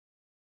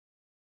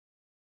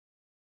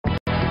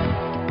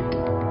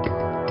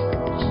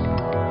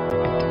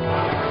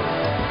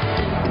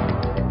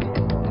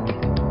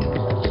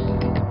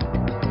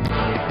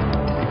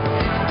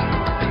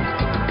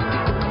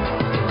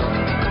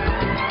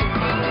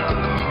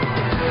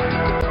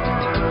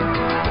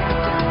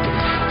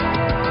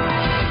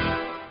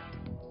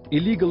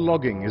Illegal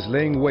logging is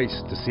laying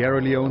waste to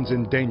Sierra Leone's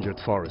endangered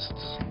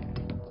forests.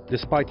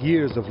 Despite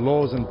years of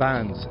laws and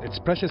bans, its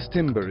precious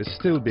timber is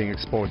still being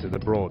exported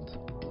abroad.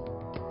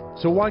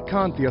 So why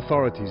can't the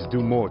authorities do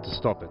more to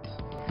stop it?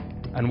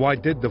 And why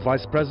did the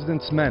Vice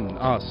President's men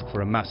ask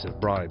for a massive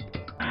bribe?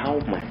 How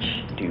much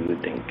do you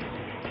think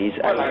these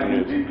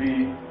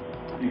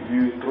if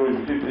you throw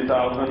in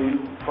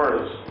 50,000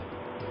 first,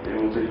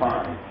 it will be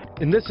fine.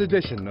 In this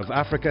edition of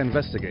Africa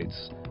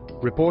Investigates,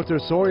 reporter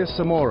Soria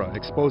Samora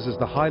exposes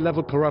the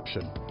high-level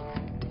corruption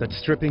that's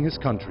stripping his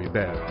country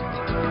bare.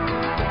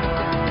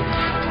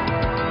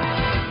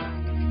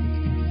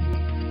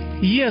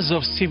 Years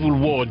of civil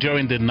war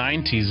during the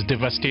 90s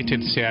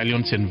devastated Sierra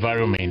Leone's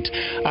environment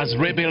as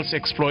rebels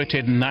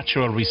exploited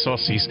natural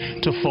resources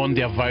to fund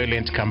their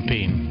violent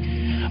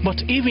campaign.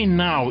 But even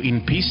now,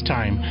 in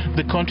peacetime,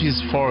 the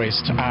country's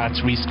forests are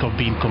at risk of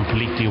being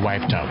completely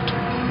wiped out.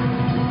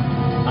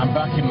 I'm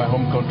back in my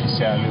home country,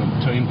 Sierra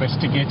Leone, to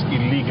investigate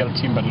illegal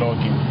timber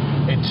logging,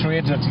 a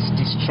trade that is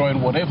destroying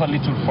whatever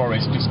little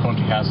forest this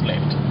country has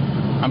left.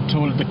 I'm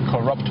told the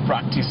corrupt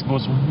practice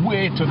goes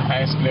way to the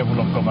highest level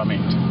of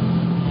government.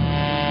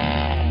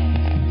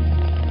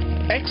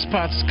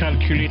 Experts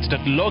calculate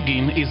that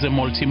logging is a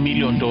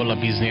multi-million-dollar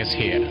business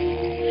here.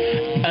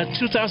 A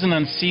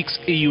 2006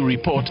 EU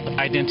report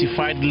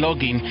identified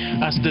logging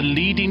as the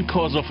leading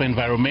cause of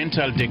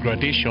environmental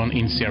degradation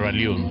in Sierra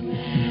Leone.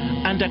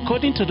 And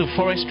according to the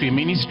Forestry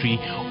Ministry,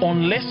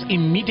 unless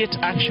immediate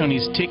action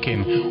is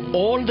taken,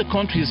 all the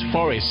country's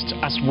forests,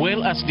 as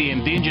well as the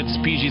endangered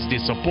species they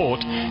support,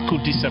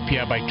 could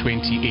disappear by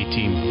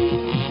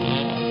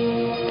 2018.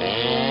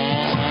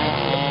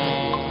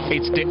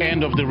 It's the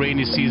end of the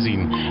rainy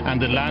season and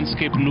the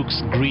landscape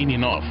looks green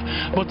enough.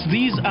 But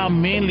these are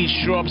mainly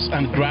shrubs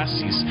and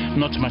grasses,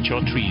 not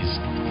mature trees.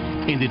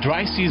 In the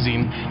dry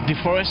season,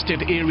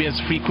 deforested areas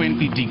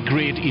frequently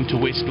degrade into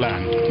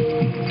wasteland.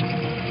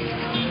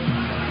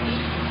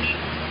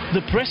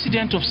 The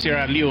president of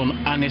Sierra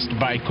Leone, Ernest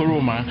Bai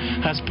Koroma,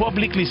 has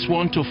publicly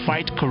sworn to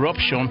fight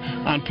corruption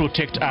and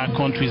protect our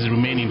country's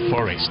remaining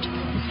forest.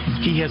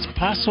 He has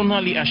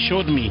personally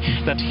assured me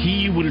that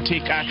he will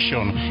take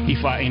action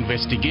if our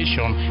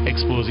investigation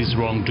exposes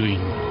wrongdoing.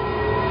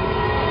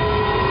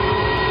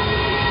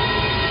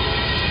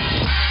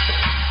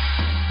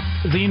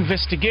 The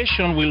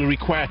investigation will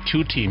require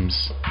two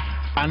teams.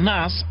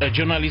 Anas, a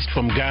journalist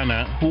from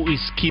Ghana who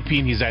is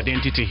keeping his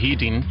identity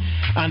hidden,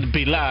 and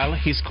Bilal,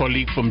 his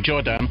colleague from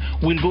Jordan,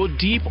 will go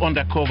deep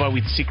undercover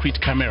with secret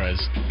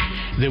cameras.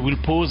 They will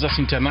pose as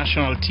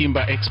international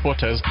timber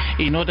exporters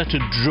in order to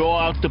draw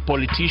out the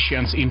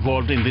politicians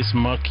involved in this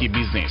murky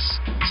business.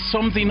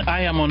 Something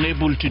I am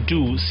unable to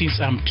do since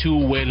I'm too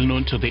well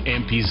known to the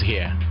MPs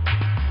here.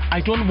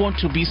 I don't want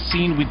to be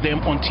seen with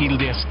them until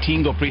their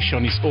sting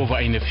operation is over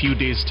in a few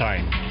days'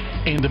 time.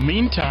 In the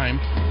meantime,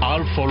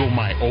 I'll follow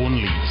my own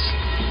leads.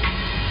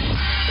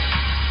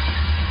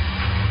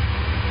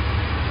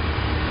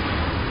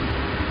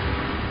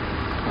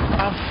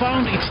 I've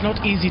found it's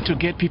not easy to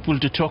get people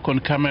to talk on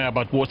camera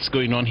about what's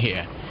going on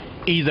here,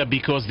 either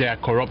because they are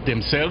corrupt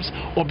themselves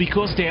or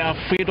because they are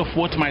afraid of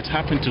what might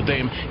happen to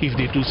them if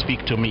they do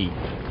speak to me.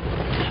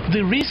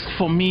 The risk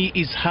for me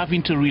is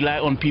having to rely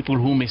on people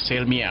who may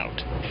sell me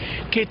out.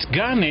 Kate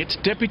Garnett,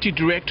 Deputy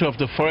Director of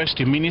the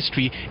Forestry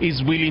Ministry,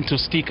 is willing to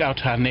stick out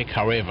her neck,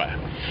 however,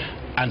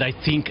 and I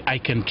think I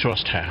can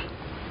trust her.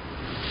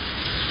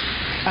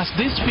 As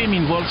this film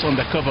involves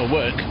undercover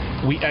work,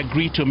 we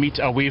agree to meet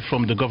away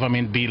from the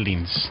government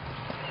buildings.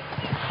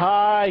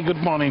 Hi, good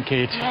morning,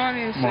 Kate. Good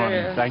morning, sir.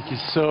 Morning. Thank you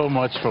so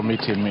much for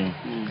meeting me.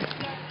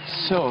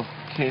 So,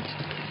 Kate,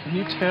 can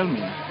you tell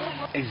me,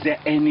 is there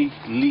any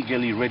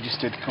legally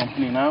registered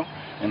company now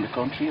in the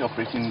country,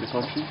 operating in the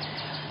country?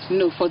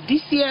 No, for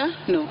this year,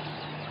 no.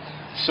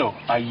 So,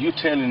 are you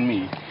telling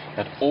me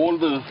that all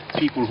the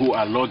people who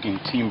are logging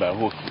timber,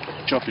 who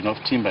are chopping off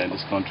timber in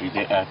this country,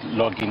 they are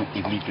logging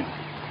illegally?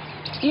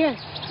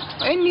 Yes.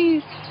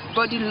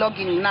 Anybody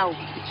logging now,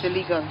 it's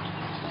illegal.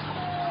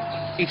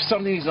 If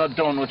something is not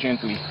done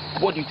urgently,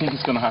 what do you think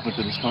is going to happen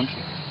to this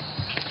country?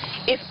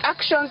 If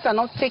actions are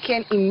not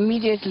taken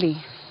immediately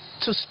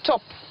to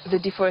stop the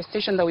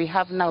deforestation that we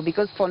have now,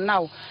 because for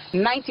now,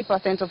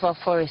 90% of our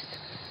forest,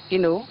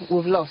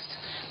 we've lost.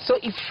 So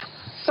if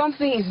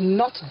something is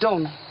not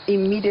done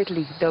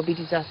immediately, there'll be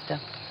disaster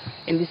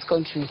in this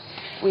country.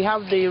 We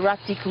have the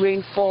erratic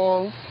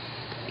rainfall,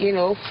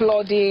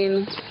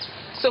 flooding.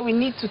 So we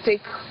need to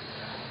take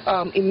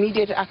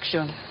immediate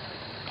action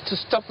to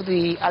stop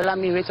the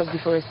alarming rate of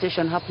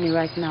deforestation happening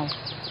right now.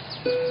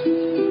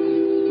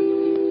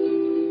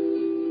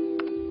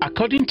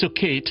 According to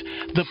Kate,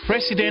 the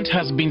president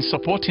has been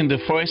supporting the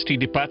forestry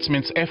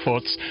department's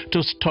efforts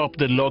to stop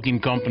the logging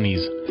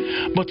companies.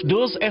 But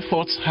those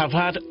efforts have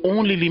had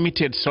only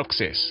limited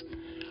success.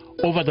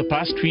 Over the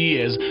past 3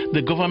 years,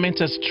 the government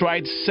has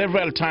tried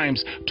several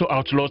times to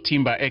outlaw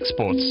timber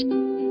exports.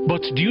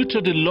 But due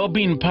to the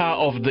lobbying power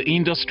of the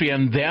industry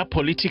and their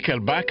political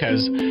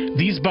backers,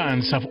 these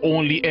bans have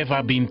only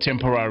ever been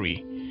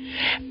temporary.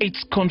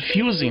 It's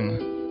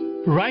confusing.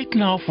 Right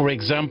now, for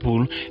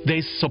example,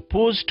 there's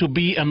supposed to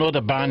be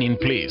another ban in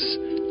place,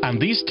 and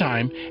this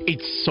time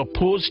it's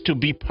supposed to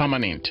be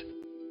permanent.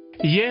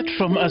 Yet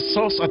from a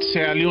source at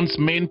Sierra Leone's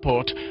main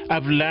port,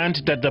 I've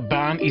learned that the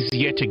ban is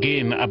yet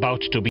again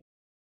about to be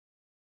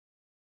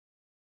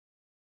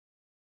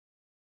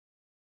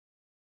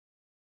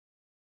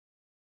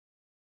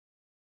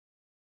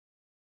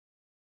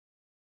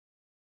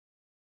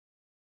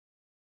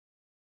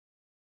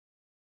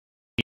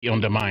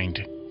undermined.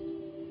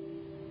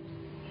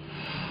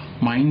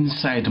 My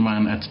inside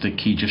man at the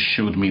key just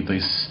showed me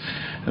this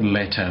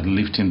letter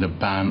lifting the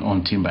ban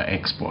on timber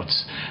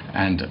exports,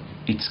 and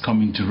it's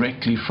coming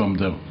directly from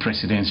the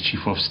President's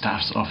Chief of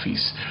Staff's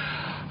office.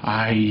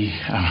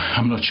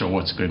 I'm not sure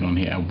what's going on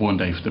here. I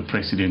wonder if the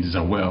President is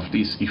aware of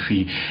this, if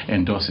he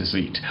endorses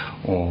it,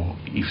 or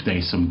if there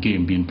is some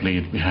game being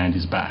played behind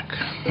his back.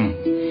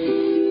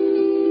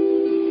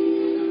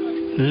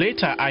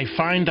 Later, I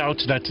find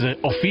out that the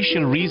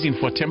official reason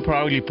for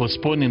temporarily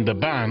postponing the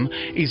ban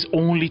is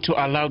only to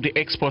allow the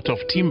export of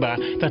timber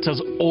that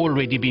has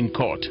already been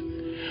caught.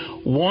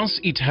 Once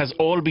it has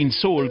all been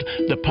sold,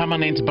 the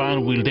permanent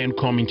ban will then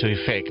come into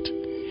effect.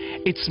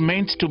 It's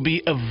meant to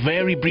be a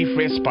very brief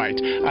respite,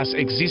 as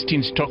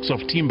existing stocks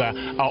of timber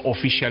are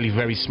officially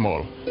very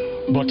small.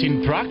 But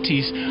in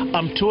practice,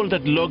 I'm told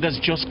that loggers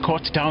just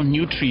cut down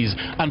new trees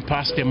and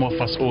pass them off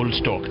as old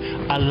stock,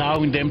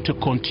 allowing them to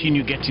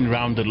continue getting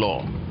around the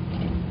law.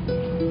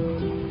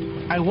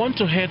 I want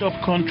to head up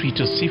country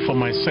to see for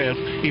myself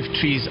if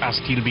trees are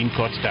still being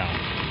cut down.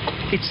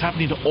 It's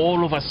happening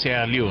all over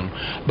Sierra Leone,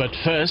 but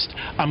first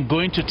I'm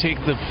going to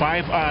take the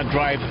 5-hour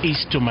drive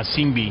east to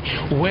Masimbi,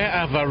 where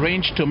I've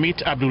arranged to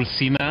meet Abdul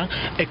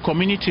Sina, a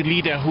community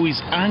leader who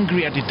is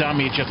angry at the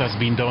damage that has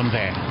been done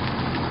there.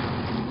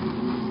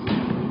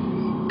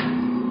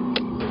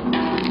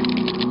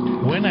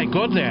 When I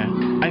got there,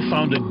 I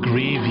found a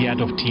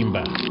graveyard of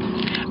timber.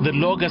 The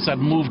loggers had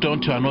moved on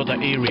to another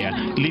area,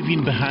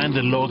 leaving behind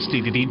the logs they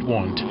didn't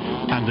want,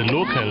 and the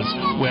locals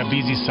were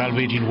busy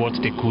salvaging what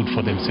they could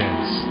for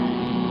themselves.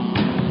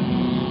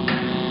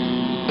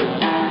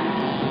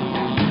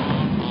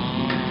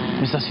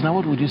 Mr. Sina,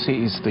 what would you say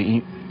is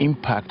the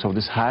impact of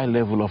this high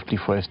level of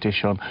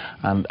deforestation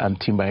and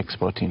timber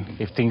exporting?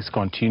 If things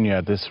continue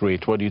at this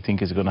rate, what do you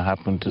think is going to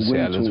happen to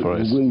Sierra Leone's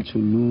forests? We're going to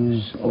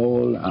lose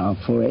all our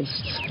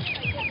forests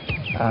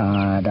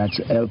that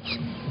helps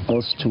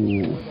us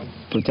to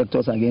protect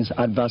us against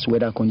adverse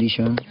weather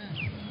conditions.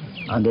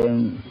 And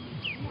then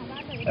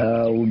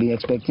we'll be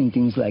expecting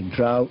things like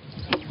drought,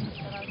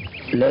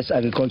 less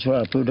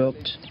agricultural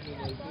product,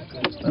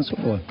 and so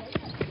forth.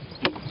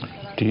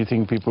 Do you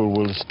think people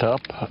will stop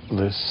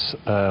this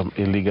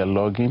illegal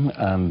logging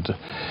and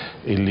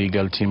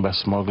illegal timber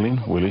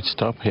smuggling? Will it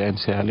stop here in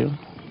Sierra Leone?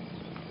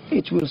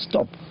 It will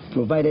stop,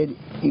 provided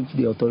if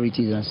the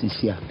authorities are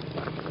sincere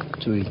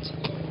to it.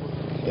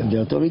 If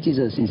the authorities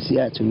are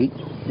sincere to it,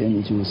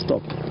 then it will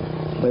stop.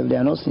 But if they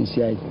are not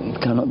sincere,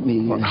 it cannot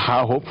be.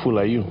 How hopeful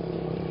are you?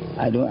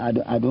 I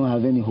don't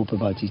have any hope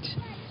about it.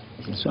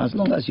 So as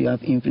long as you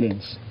have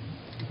influence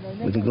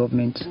with the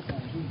government,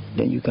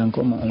 then you can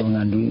come along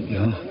and do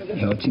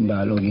your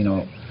timber logging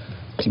or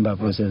timber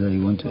process that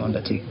you want to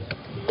undertake.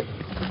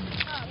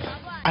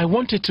 I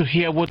wanted to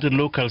hear what the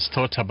locals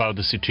thought about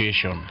the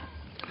situation.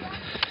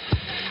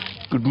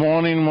 Good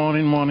morning,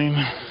 morning.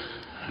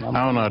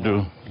 How do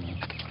you do?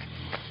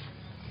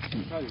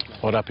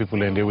 Other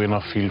people and they will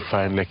not feel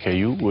fine like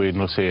you. We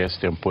no say yes,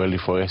 them poorly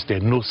forest. They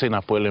no say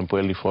na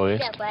poorly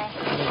forest.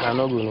 I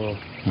know go no.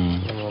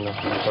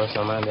 Because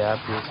some man they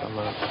happy, some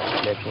man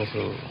let me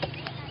so.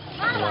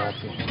 I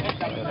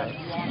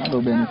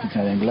don't benefit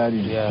and I'm glad.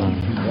 Yeah.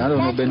 I don't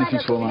know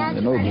benefit for man.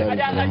 I'm not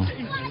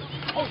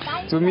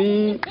glad. To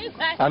me,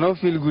 I don't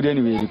feel good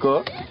anyway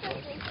because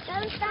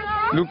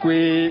look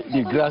where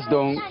the grass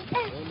don't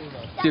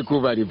take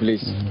over the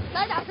place.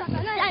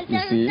 You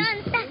see.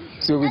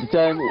 So with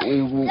time,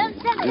 it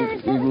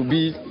will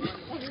be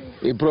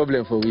a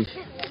problem for we.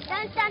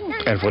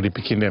 And for the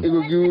picking them? It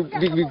will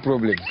give big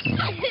problem.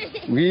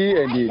 We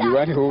and the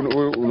one who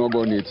will not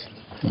burn it.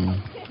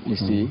 You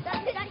see?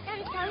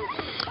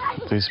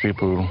 These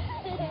people,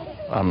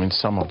 I mean,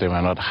 some of them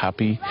are not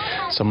happy.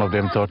 Some of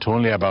them thought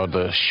only about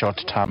the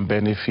short-term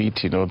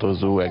benefit, you know,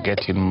 those who are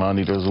getting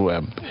money, those who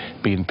are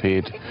being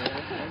paid.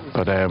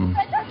 But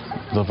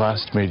the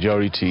vast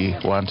majority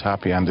weren't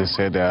happy, and they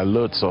said there are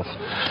loads of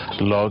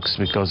logs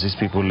because these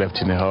people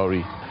left in a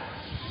hurry.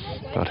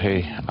 But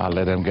hey, I'll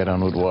let them get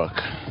on with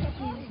work.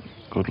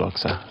 Good luck,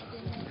 sir.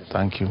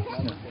 Thank you.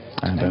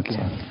 And Thank you.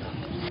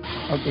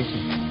 Okay.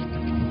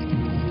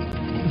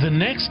 The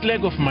next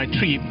leg of my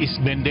trip is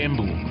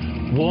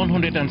Bendembu,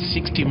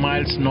 160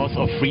 miles north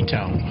of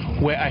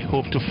Freetown, where I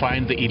hope to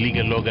find the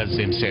illegal loggers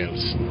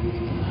themselves.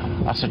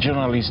 As a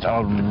journalist,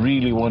 I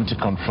really want to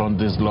confront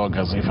these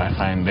loggers if I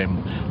find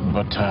them,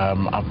 but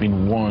I've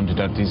been warned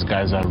that these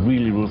guys are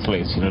really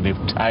ruthless. You know,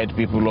 they've tied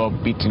people up,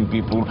 beating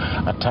people,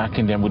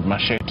 attacking them with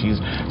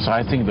machetes. So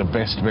I think the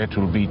best bet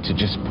will be to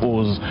just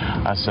pose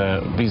as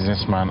a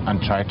businessman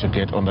and try to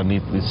get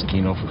underneath the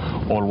skin of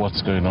all what's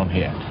going on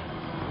here.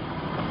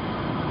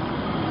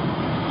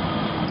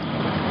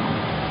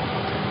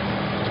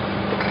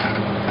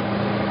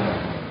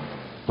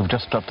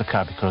 just stopped the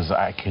car because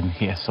I can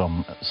hear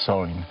some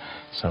sawing.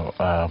 So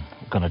I'm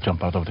going to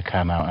jump out of the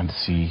car now and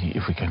see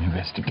if we can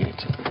investigate.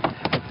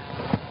 I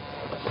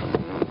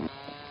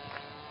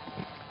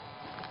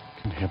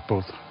can hear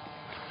both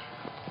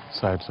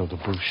sides of the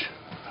bush.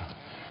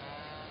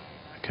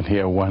 I can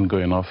hear one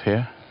going off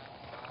here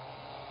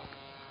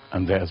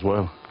and there as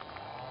well.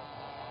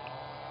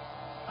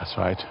 That's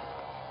right.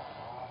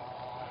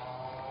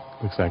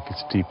 Looks like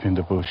it's deep in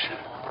the bush.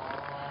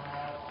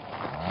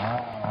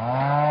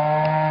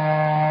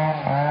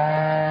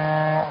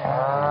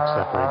 Looks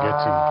like we're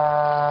getting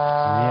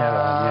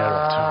nearer and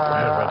nearer to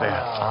wherever they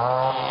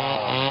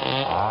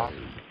are.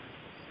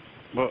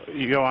 But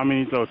you got 1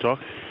 minute to talk.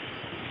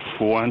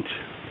 If you want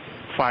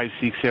 5,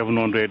 6,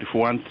 700, if you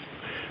want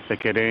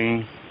like a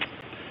day,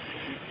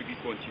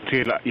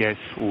 trailer, yes,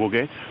 we will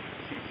get.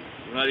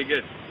 Only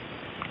get.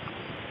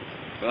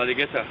 Only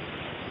get her.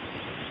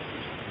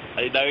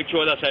 I direct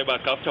you that side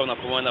back after on a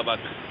commander back.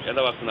 The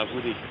other back on a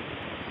goodie.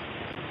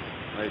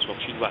 I swap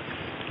sheet back.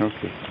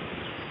 Okay.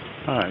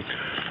 Alright.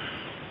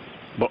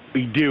 But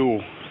we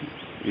do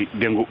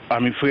then go, I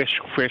mean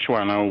fresh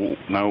one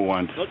now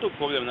want. Not a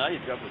problem now,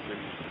 it's a problem.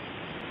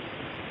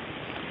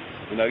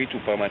 We are too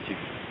pragmatic.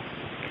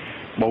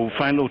 But we'll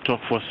find out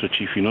talk first to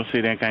chief, you know,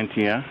 say that kind of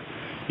thing, yeah?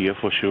 Here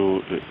for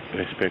sure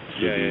respect to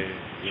the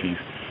chief.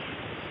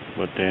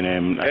 But then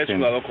I think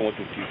not come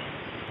to chief.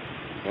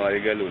 No, I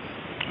get alone.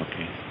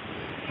 Okay.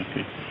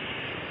 Okay.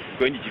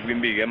 Going to bring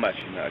big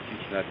machine, I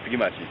think not big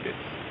machine.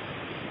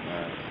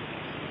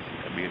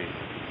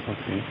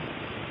 Okay.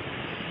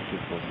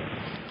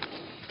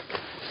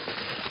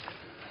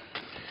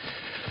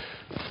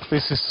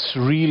 This is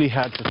really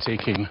hard to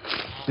take in.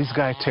 This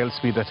guy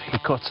tells me that he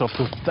cuts up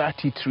to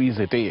 30 trees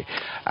a day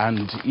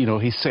and, you know,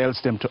 he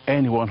sells them to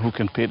anyone who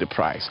can pay the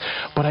price.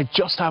 But I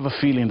just have a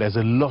feeling there's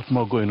a lot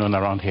more going on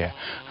around here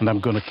and I'm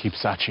going to keep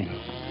searching.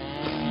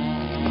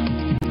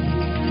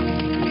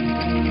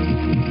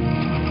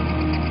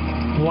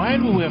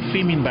 While we were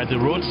filming by the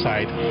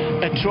roadside,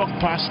 a truck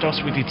passed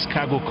us with its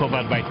cargo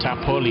covered by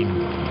tarpaulin.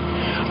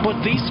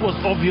 But this was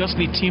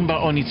obviously timber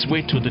on its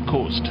way to the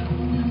coast.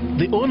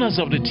 The owners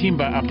of the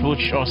timber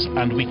approached us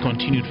and we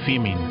continued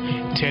filming,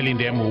 telling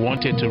them we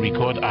wanted to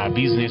record our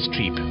business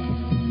trip.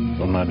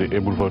 So now they're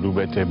able to do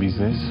better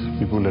business.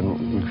 People,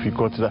 if you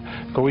cut that,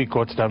 can we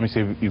cut them, we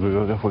say you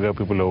will forget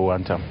people who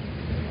want them.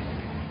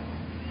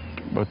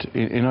 But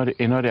in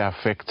order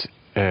affect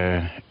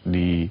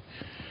another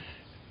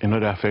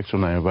effect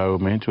on our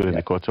environment whether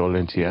they cut all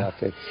length here.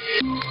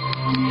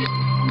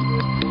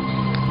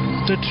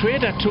 The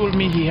trader told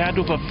me he had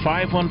over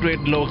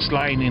 500 logs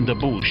lying in the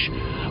bush,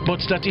 but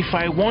that if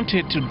I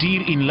wanted to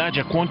deal in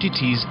larger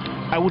quantities,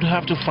 I would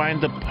have to find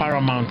the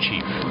paramount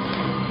chief.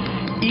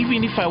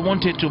 Even if I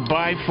wanted to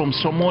buy from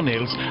someone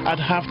else, I'd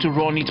have to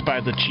run it by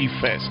the chief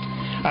first,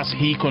 as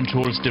he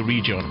controls the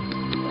region.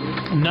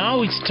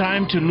 Now it's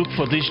time to look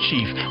for this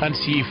chief and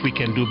see if we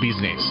can do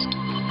business.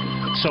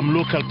 Some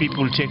local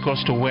people take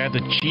us to where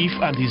the chief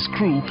and his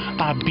crew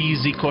are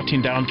busy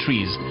cutting down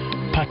trees,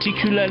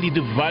 particularly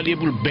the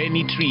valuable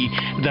Benny tree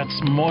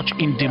that's much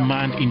in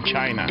demand in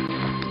China.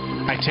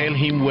 I tell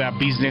him we are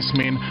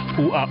businessmen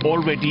who are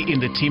already in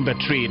the timber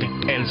trade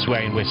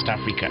elsewhere in West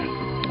Africa.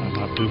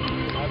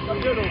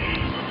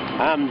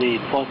 I'm the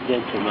first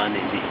gentleman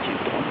in this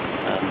chiefdom,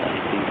 and I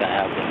think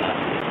I have the last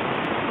name.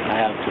 I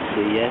have to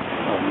say yes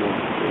or no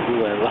to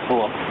whoever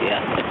works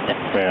here.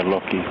 Very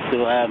lucky.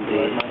 So I'm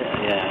the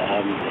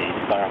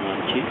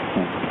paramount chief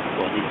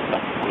for this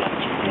particular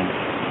chiefdom.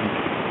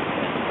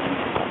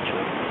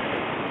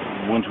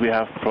 Won't we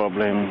have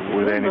problem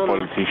with any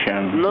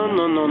politician?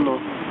 No.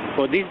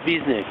 For this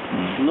business,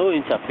 no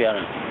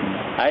interference.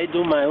 I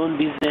do my own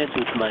business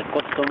with my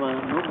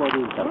customer. Nobody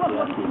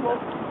interferes in that.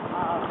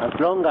 As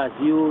long as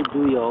you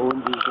do your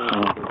own business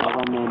with the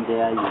government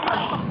there,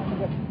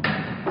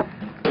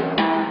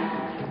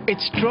 It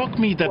struck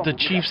me that the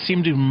chief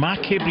seemed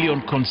remarkably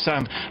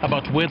unconcerned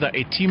about whether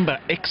a timber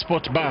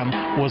export ban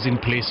was in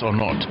place or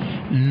not.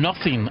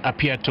 Nothing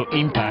appeared to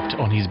impact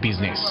on his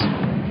business.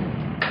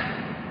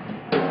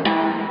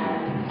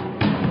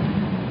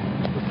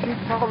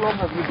 How long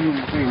have you been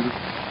doing this?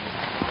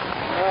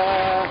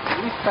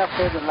 We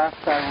started the last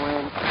time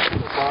when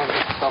the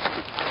government stopped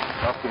it.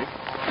 Okay.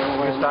 So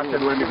we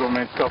started when the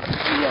government stopped it?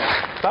 Yeah.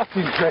 That's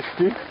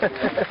interesting.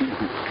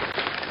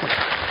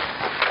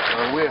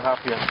 We're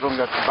happy as long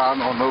as ban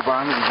or no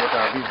ban, we get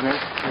our business.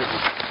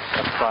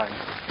 That's fine.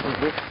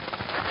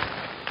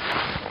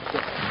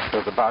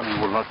 So the ban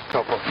will not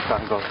stop us,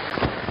 thank God.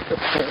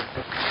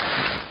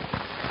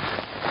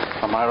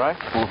 Am I right?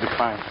 We'll be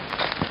fine.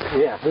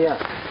 Yeah.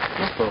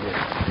 No problem.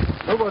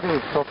 Nobody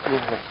will stop you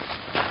here.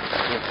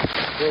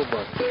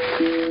 Nobody.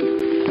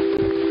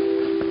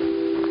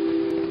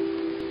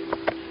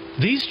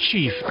 This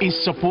chief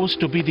is supposed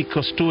to be the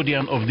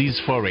custodian of these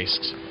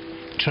forests.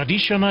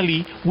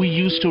 Traditionally, we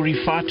used to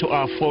refer to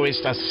our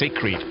forests as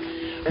sacred,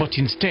 but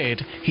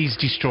instead, he's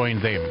destroying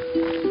them.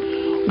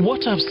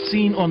 What I've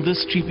seen on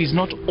this trip is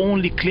not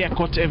only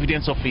clear-cut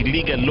evidence of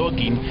illegal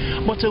logging,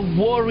 but a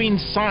worrying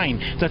sign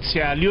that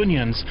Sierra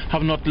Leoneans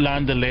have not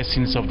learned the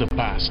lessons of the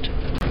past.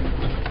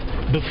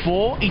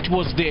 Before, it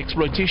was the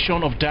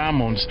exploitation of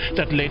diamonds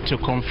that led to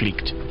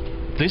conflict.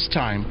 This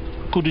time,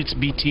 could it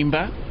be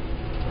timber?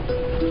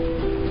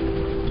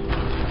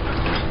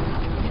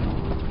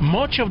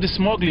 Much of the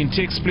smuggling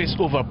takes place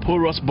over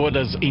porous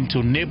borders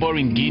into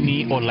neighboring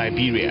Guinea or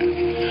Liberia.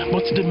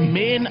 But the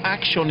main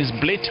action is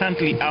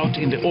blatantly out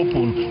in the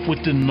open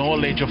with the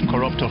knowledge of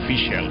corrupt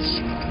officials.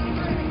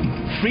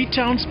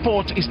 Freetown's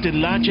port is the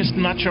largest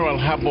natural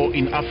harbor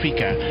in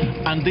Africa,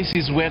 and this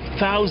is where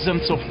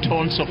thousands of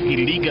tons of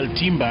illegal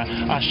timber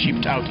are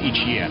shipped out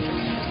each year.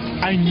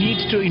 I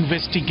need to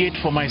investigate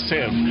for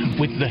myself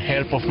with the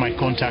help of my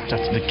contact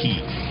at the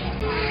quay.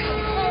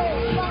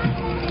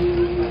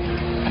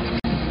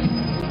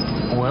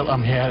 Well,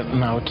 I'm here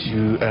now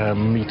to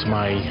meet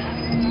my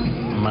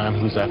man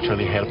who's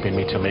actually helping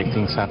me to make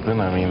things happen.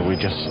 I mean,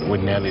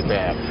 we're nearly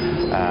there.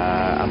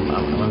 I'm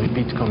a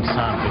bit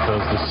concerned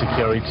because the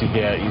security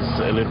here is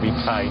a little bit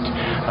tight,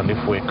 and if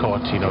we're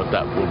caught, you know,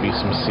 that will be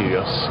some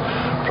serious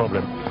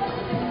problem.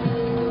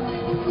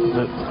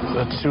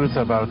 The truth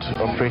about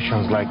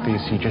operations like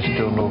this, you just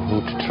don't know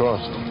who to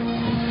trust.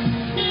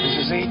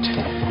 This is it.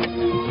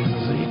 This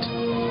is it.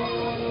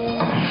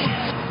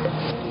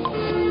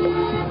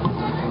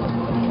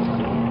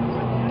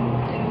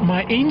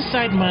 My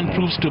inside man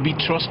proves to be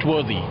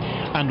trustworthy,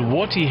 and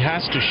what he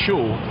has to show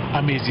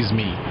amazes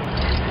me.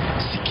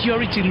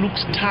 Security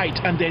looks tight,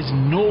 and there's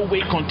no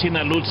way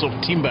container loads of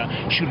timber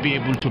should be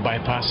able to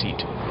bypass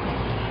it.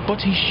 But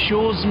he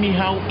shows me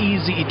how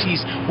easy it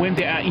is when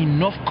there are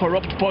enough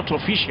corrupt port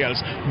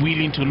officials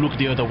willing to look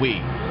the other way.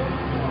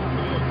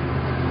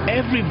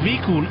 Every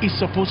vehicle is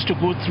supposed to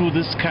go through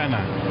the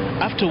scanner,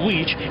 after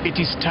which it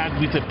is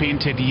tagged with a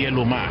painted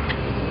yellow mark.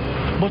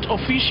 But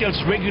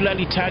officials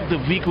regularly tag the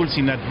vehicles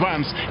in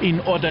advance in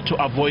order to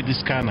avoid the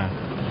scanner.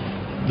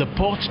 The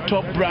port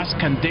top brass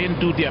can then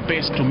do their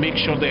best to make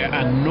sure there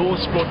are no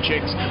spot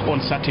checks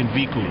on certain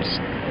vehicles.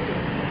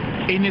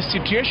 In a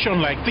situation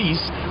like this,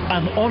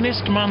 an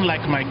honest man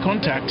like my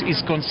contact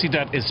is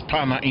considered a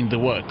spanner in the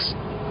works.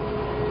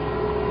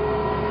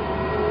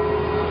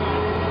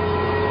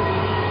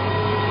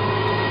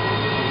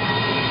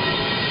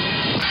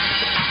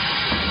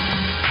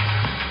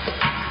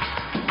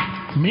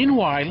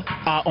 Meanwhile,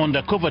 our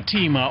undercover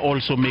team are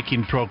also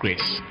making progress.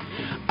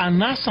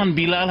 Anas and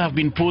Bilal have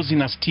been posing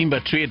as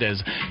timber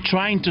traders,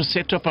 trying to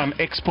set up an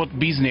export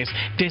business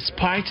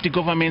despite the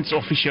government's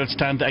official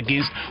stand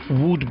against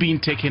wood being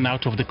taken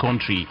out of the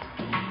country.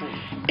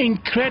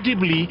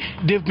 Incredibly,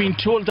 they've been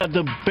told that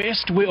the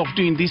best way of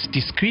doing this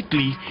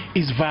discreetly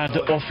is via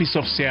the office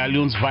of Sierra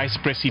Leone's Vice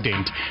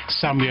President,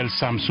 Samuel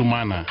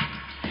Samsumana.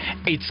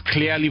 It's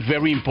clearly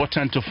very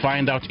important to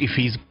find out if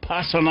he's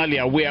personally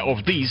aware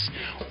of this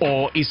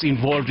or is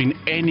involved in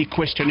any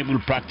questionable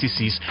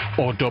practices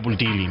or double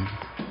dealing.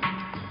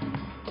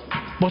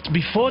 But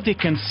before they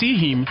can see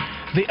him,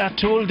 they are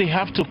told they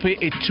have to pay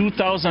a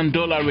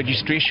 $2,000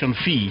 registration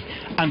fee,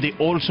 and they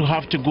also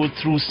have to go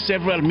through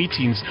several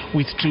meetings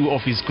with two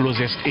of his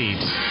closest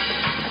aides.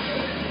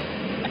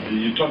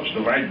 You touch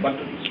the right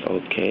buttons.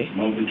 Okay.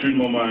 Now, between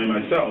Mama and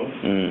myself,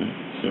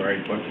 the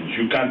right buttons.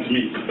 You can't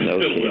meet.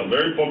 Okay. We are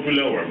very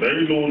popular. We're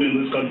very known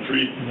in this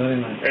country.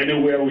 Very nice.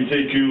 Anywhere we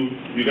take you,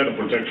 you get a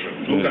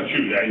protection. Look at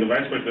you. You're in the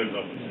Vice President's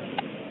office.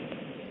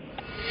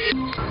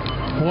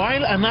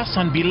 While Anas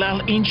and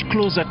Bilal inch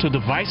closer to the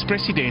Vice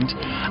President,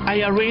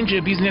 I arrange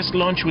a business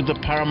lunch with the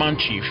Paramount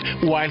Chief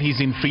while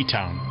he's in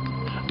Freetown.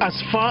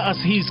 As far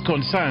as he's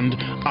concerned,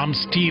 I'm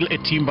still a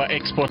timber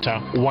exporter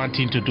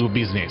wanting to do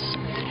business.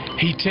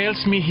 He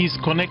tells me he's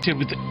connected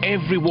with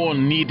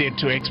everyone needed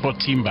to export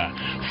timber,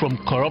 from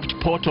corrupt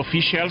port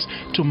officials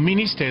to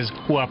ministers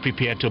who are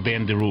prepared to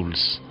bend the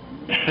rules.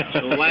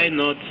 So why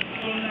not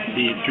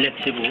be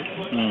flexible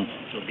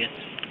to get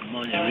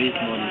money, raise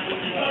money for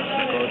them?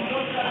 Because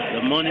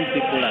the money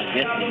people are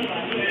getting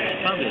is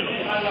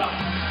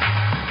fabulous.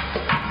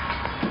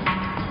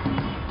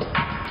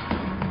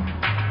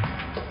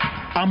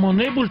 I'm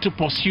unable to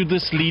pursue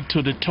this lead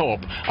to the top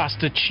as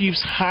the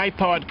chief's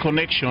high-powered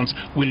connections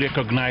will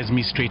recognize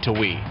me straight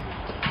away.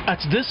 At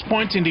this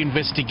point in the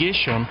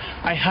investigation,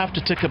 I have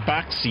to take a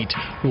back seat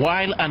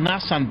while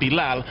Anas and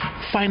Bilal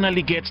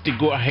finally get the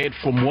go-ahead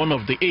from one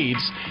of the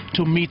aides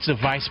to meet the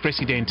Vice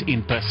President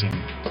in person.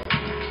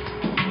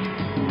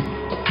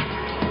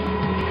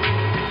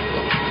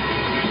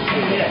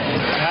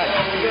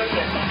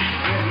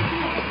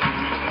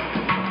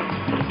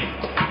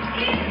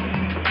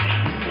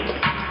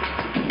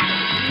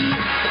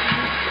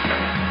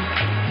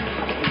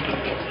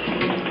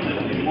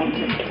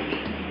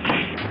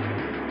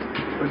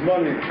 Good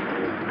morning.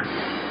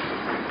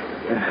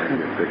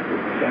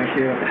 Thank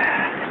you.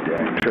 They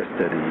are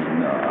interested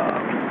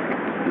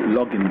in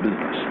logging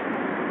business,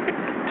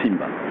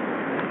 timber.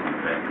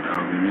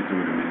 I'll be meeting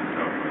with the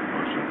Minister of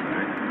Agriculture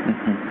tonight.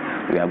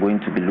 We are going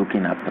to be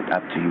looking up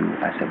to you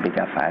as a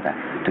bigger father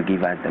to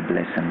give us the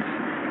blessings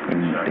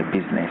in the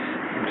business.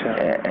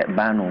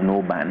 ban or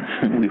no ban,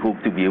 we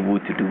hope to be able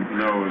to do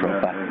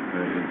proper.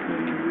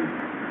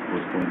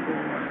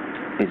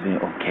 It's been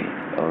okay.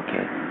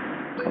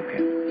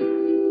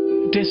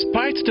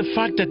 Despite the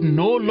fact that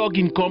no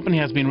logging company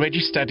has been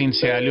registered in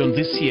Sierra Leone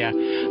this year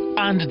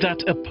and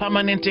that a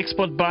permanent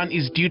export ban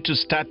is due to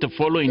start the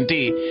following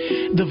day,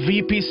 the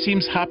VP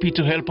seems happy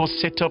to help us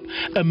set up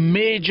a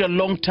major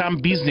long-term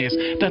business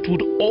that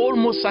would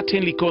almost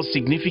certainly cause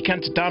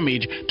significant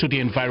damage to the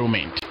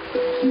environment.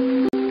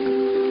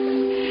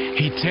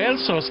 He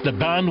tells us the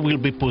ban will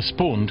be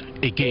postponed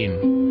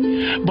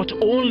again, but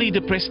only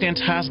the president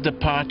has the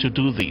power to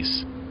do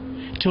this.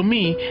 To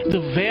me,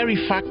 the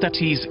very fact that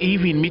he is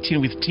even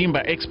meeting with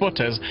timber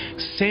exporters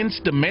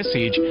sends the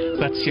message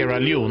that Sierra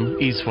Leone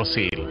is for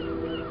sale.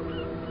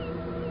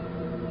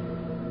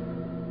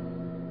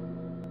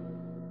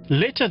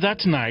 Later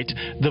that night,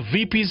 the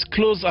VP's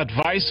close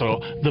advisor,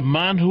 the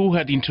man who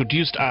had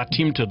introduced our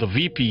team to the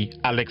VP,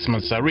 Alex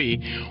Mansare,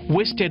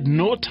 wasted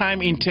no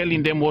time in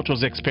telling them what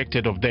was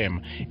expected of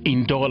them,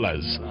 in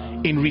dollars,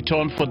 in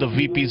return for the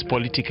VP's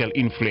political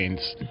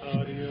influence.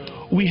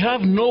 We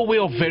have no way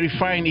of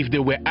verifying if they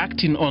were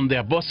acting on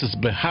their boss's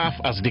behalf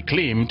as they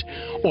claimed,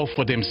 or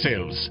for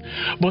themselves.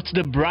 But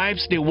the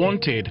bribes they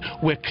wanted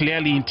were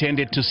clearly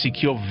intended to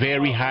secure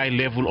very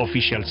high-level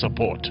official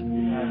support.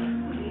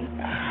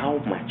 How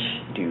much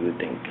do you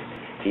think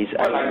he's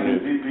well, like the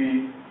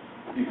VP,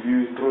 if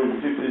you throw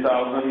in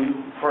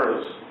 50,000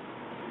 first,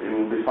 it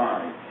will be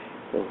fine.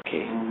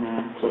 Okay.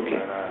 Okay.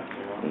 Like that,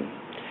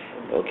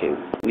 Okay.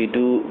 We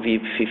do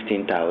VP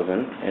 15,000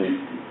 and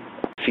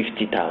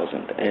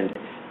 50,000. And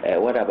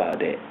what about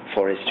the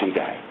forestry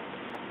guy?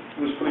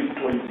 We split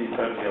 20,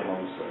 30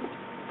 amongst them.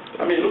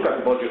 I mean, look at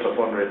the budget of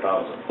 100,000.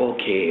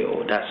 Okay,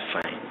 that's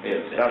fine.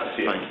 Yes, that's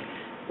fine.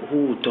 Who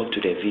will talk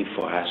to the VP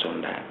for us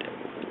on that?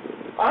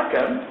 I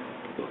can.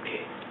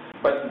 Okay.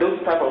 But those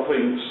type of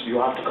things, you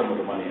have to come with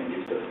the money and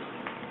give them.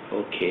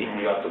 Okay.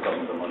 You have to come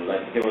with the money.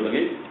 Like, give us the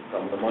gift,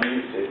 come with the money,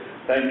 you say,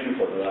 thank you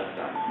for the last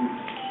time.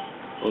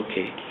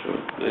 Okay. True.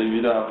 If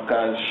you don't have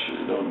cash,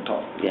 you don't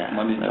talk. Yeah,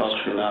 money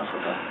talks true. in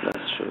Africa.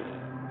 That's true.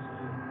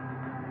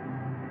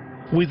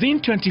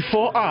 Within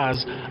 24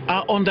 hours,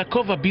 our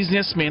undercover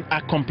businessmen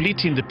are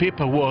completing the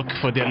paperwork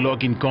for their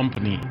logging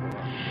company.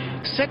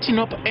 Setting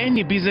up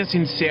any business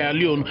in Sierra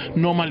Leone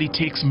normally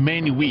takes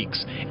many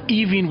weeks,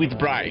 even with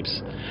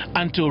bribes,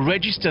 and to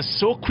register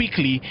so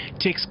quickly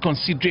takes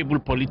considerable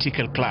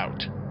political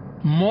clout.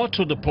 More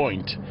to the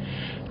point,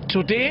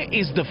 today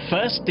is the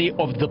first day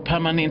of the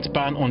permanent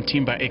ban on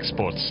timber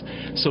exports,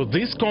 so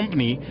this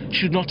company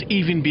should not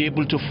even be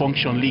able to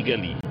function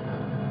legally.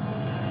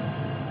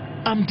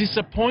 I'm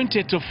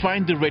disappointed to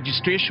find the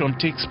registration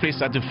takes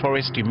place at the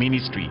Forestry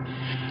Ministry,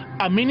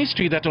 a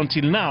ministry that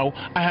until now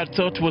I had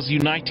thought was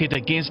united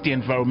against the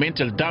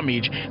environmental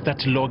damage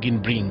that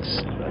logging brings.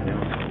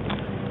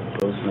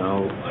 Because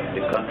now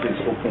the country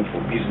is open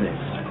for business.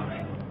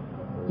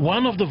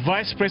 One of the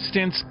Vice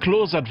President's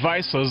close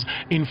advisors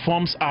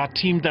informs our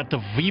team that the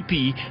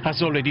VP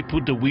has already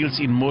put the wheels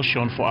in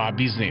motion for our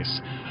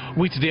business,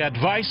 with the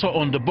advisor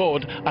on the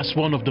board as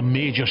one of the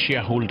major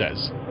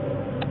shareholders.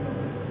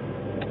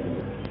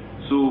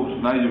 So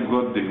now you've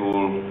got the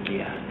whole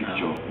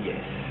picture. Yes.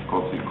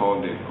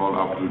 Because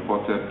I've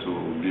reported to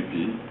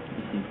VP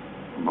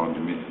about the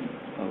meeting.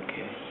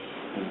 Okay.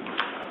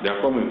 They are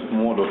coming with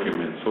more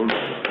documents, so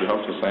you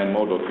have to sign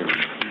more documents.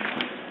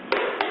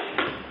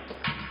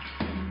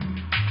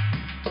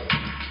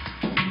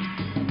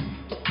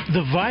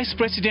 The Vice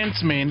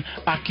President's men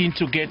are keen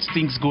to get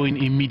things going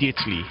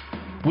immediately,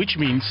 which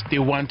means they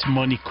want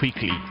money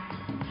quickly.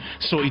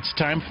 So it's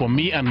time for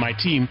me and my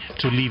team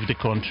to leave the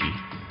country.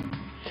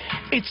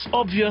 It's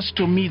obvious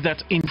to me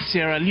that in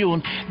Sierra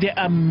Leone, there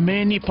are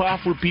many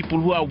powerful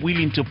people who are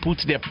willing to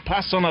put their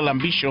personal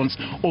ambitions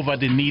over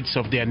the needs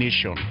of their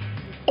nation.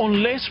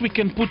 Unless we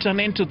can put an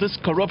end to this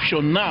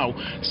corruption now,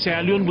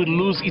 Sierra Leone will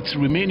lose its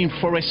remaining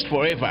forest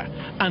forever,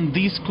 and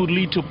this could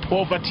lead to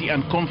poverty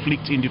and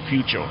conflict in the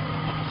future.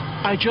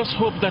 I just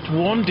hope that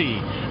one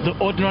day, the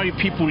ordinary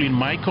people in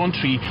my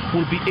country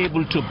will be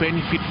able to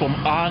benefit from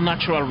our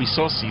natural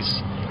resources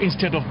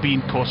instead of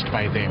being caused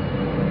by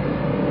them.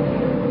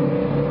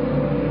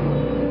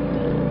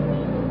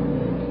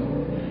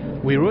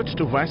 We wrote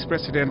to Vice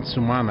President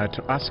Sumana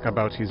to ask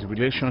about his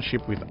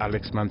relationship with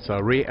Alex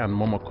Mansare and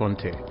Momo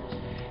Conte.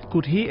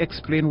 Could he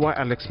explain why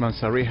Alex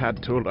Mansare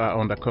had told our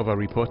undercover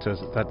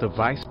reporters that the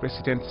Vice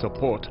President's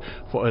support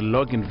for a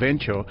logging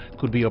venture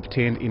could be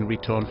obtained in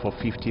return for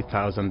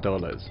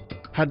 $50,000?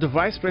 Had the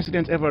Vice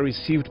President ever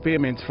received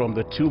payment from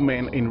the two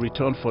men in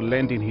return for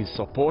lending his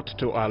support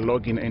to our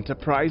logging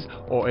enterprise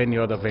or any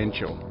other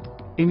venture?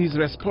 In his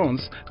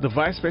response, the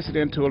Vice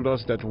President told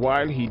us that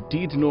while he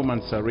did know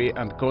Mansare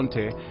and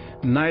Conte,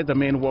 neither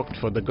men worked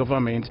for the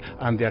government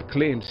and their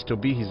claims to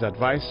be his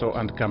advisor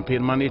and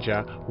campaign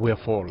manager were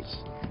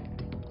false.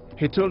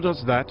 He told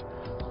us that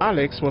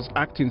Alex was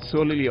acting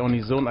solely on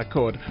his own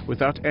accord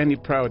without any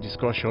prior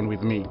discussion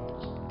with me.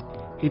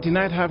 He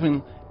denied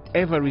having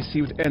ever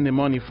received any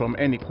money from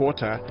any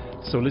quota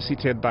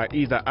solicited by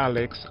either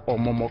Alex or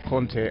Momo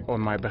Conte on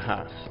my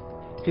behalf.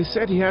 He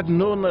said he had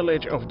no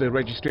knowledge of the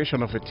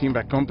registration of a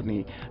timber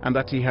company and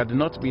that he had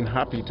not been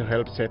happy to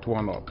help set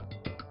one up.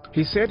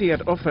 He said he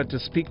had offered to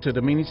speak to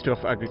the Ministry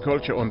of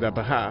Agriculture on their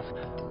behalf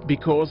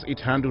because it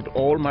handled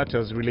all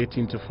matters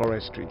relating to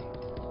forestry.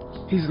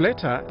 His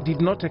letter did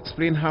not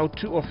explain how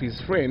two of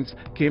his friends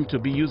came to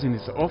be using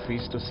his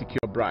office to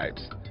secure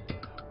bribes.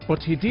 But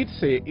he did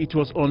say it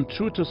was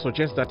untrue to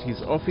suggest that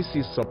his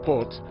office's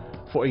support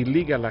for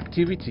illegal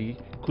activity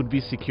could be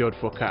secured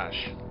for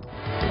cash.